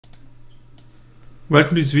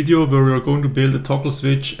Welcome to this video where we are going to build a toggle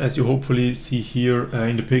switch, as you hopefully see here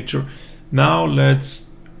in the picture. Now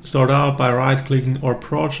let's start out by right clicking our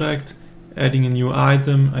project, adding a new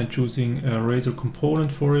item and choosing a Blazor component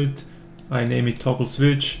for it. I name it toggle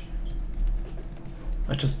switch.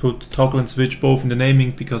 I just put toggle and switch both in the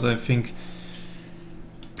naming because I think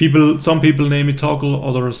some people name it toggle,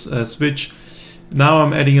 others switch. Now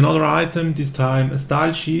I'm adding another item, this time a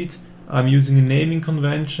style sheet. I'm using a naming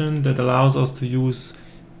convention that allows us to use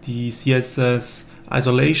the CSS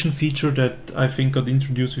isolation feature that I think got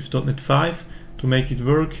introduced with .NET 5 to make it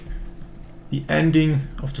work. The ending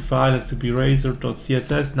of the file has to be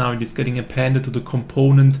razor.css. Now it is getting appended to the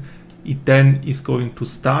component. It then is going to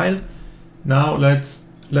style. Now let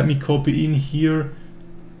me copy in here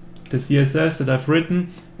the CSS that I've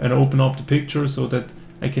written and open up the picture so that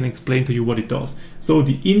I can explain to you what it does. So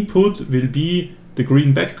the input will be the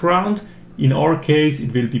green background. In our case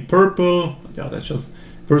it will be purple. Yeah, that's just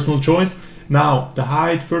personal choice. Now the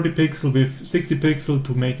height 30 pixel with 60 pixel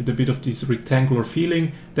to make it a bit of this rectangular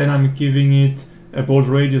feeling. Then I'm giving it a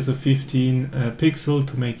border radius of 15 pixel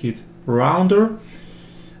to make it rounder.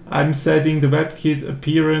 I'm setting the WebKit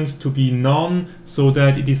appearance to be none so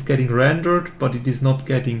that it is getting rendered but it is not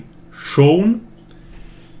getting shown.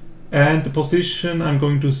 And the position I'm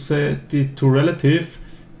going to set it to relative.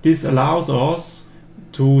 This allows us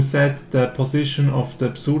to set the position of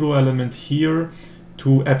the pseudo element here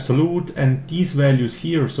to absolute, and these values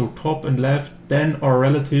here, so top and left, then are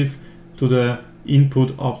relative to the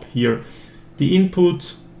input up here. The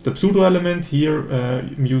input, the pseudo element here,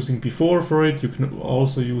 I'm using before for it, you can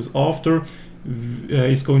also use after,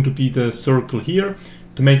 is going to be the circle here.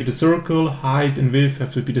 To make it a circle, height and width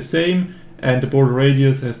have to be the same, and the border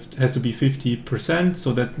radius has to be 50%,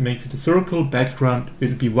 so that makes it a circle. Background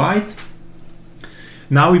will be white.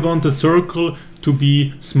 Now we want the circle to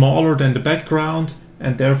be smaller than the background,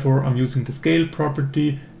 and therefore I'm using the scale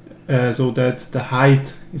property so that the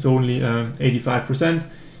height is only 85%.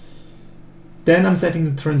 Then I'm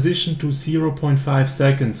setting the transition to 0.5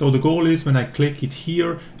 seconds. So the goal is when I click it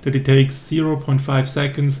here that it takes 0.5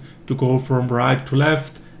 seconds to go from right to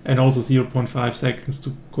left, and also 0.5 seconds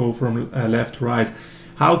to go from left to right.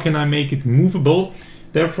 How can I make it movable?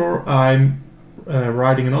 Therefore I'm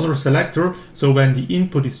writing another selector, so when the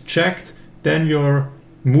input is checked, then you're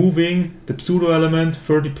moving the pseudo element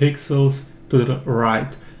 30 pixels to the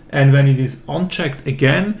right, and when it is unchecked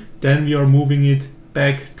again, then we are moving it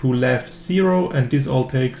back to left 0, and this all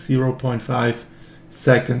takes 0.5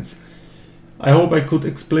 seconds. I hope I could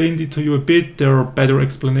explain it to you a bit. There are better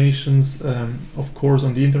explanations of course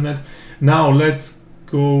on the internet. Now let's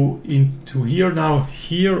go into here. Now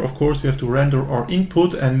here of course we have to render our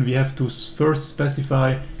input, and we have to first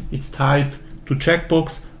specify its type to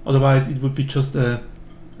checkbox, otherwise it would be just a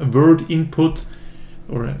word input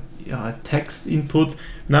or a text input.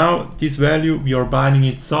 Now this value we are binding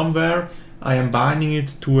it somewhere. I am binding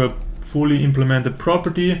it to a fully implemented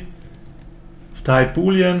property of type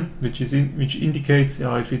boolean, which indicates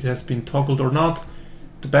if it has been toggled or not.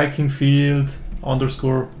 The backing field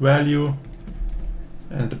underscore value,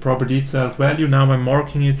 and the property itself value. Now I'm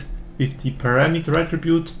marking it with the parameter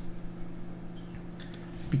attribute,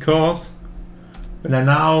 because when I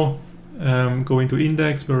now go into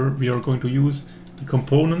index where we are going to use the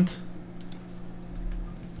component,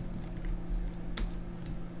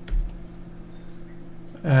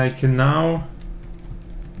 I can now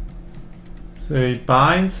say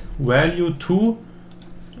binds value to,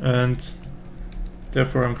 and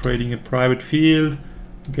therefore I'm creating a private field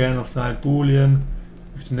again of type boolean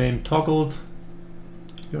with the name toggled.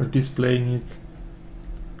 We are displaying it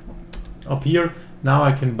up here. Now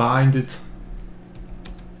I can bind it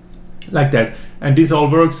like that, and this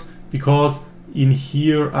all works because in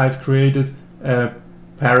here I've created a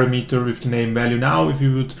parameter with the name value. Now if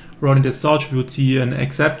you would run it as such, we would see an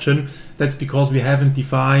exception. That's because we haven't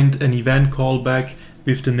defined an event callback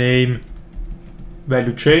with the name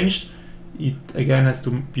value changed. It again has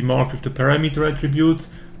to be marked with the parameter attribute.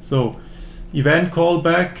 So event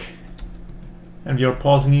callback, and we are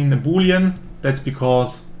passing in a boolean. That's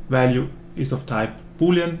because value is of type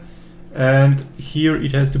boolean, and here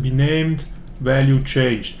it has to be named value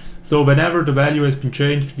changed. So whenever the value has been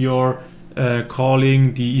changed, we are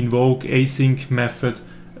calling the invoke async method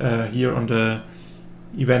here on the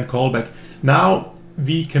event callback. Now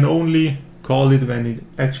we can only call it when it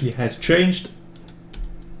actually has changed,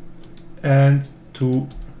 and to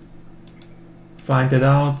find that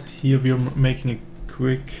out, here we are making a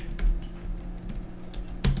quick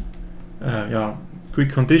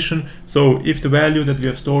condition. So if the value that we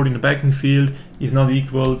have stored in the backing field is not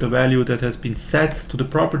equal the value that has been set to the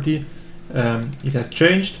property, it has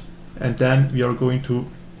changed, and then we are going to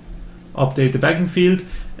update the backing field,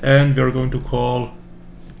 and we are going to call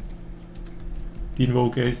the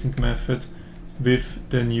invoke async method with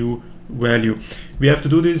the new value. We have to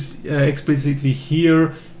do this explicitly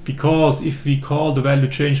here, because if we call the value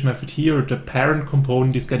change method here, the parent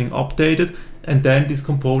component is getting updated, and then this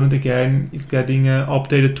component again is getting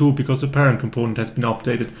updated too, because the parent component has been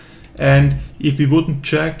updated. And if we wouldn't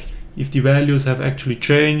check if the values have actually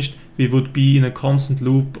changed, we would be in a constant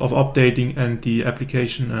loop of updating, and the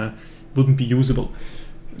application wouldn't be usable.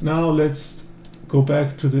 Now let's go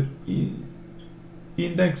back to the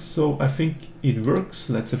index. So I think it works.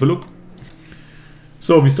 Let's have a look.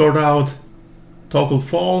 So we start out toggle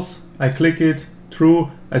false, I click it,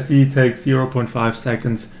 true, I see it takes 0.5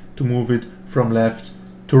 seconds to move it from left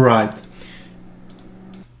to right.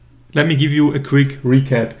 Let me give you a quick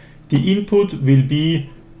recap. The input will be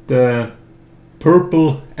the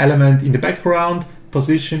purple element in the background.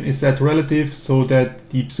 Position is set relative, so that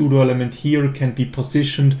the pseudo element here can be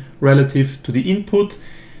positioned relative to the input.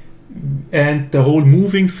 And the whole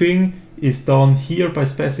moving thing is done here by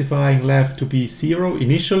specifying left to be 0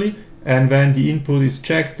 initially, and when the input is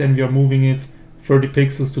checked, then we are moving it 30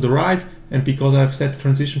 pixels to the right. And because I've set the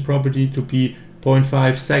transition property to be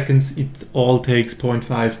 0.5 seconds, it all takes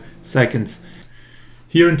 0.5 seconds.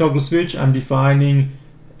 Here in toggle switch, I'm defining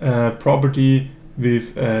a property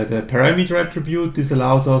with the parameter attribute. This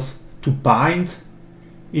allows us to bind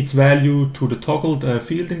its value to the toggled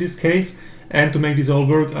field in this case. And to make this all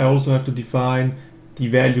work, I also have to define the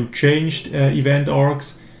value changed event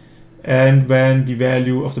args. And when the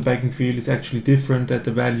value of the backing field is actually different than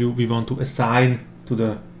the value we want to assign to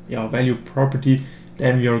the value property,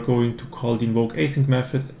 then we are going to call the invoke async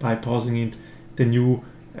method by passing in the new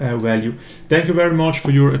value. Thank you very much for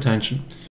your attention.